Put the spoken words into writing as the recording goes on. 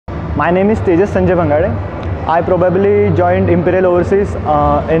My name is Tejas Sanjay Bangade. I probably joined Imperial Overseas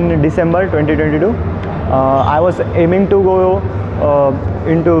in December 2022. I was aiming to go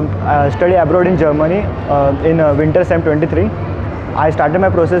into study abroad in Germany in winter sem 23. I started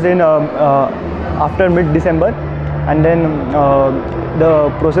my process in after mid-December, and then the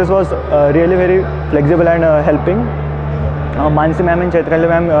process was really very flexible and helping. Mansi ma'am and Chaitanya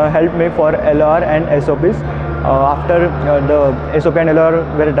ma'am helped me for LR and SOPs. After the SOP and LR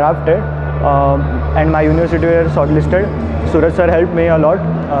were drafted and my university were shortlisted, Suraj sir helped me a lot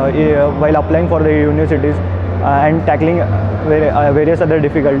while applying for the universities and tackling various other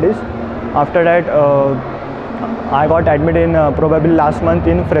difficulties. After that, I got admitted in probably last month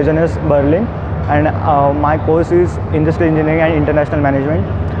in Fresenius Berlin, and my course is Industrial Engineering and International Management,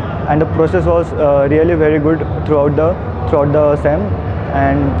 and the process was really very good throughout the SEM,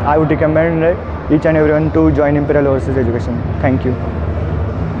 and I would recommend each and everyone to join Imperial Overseas Education. Thank you.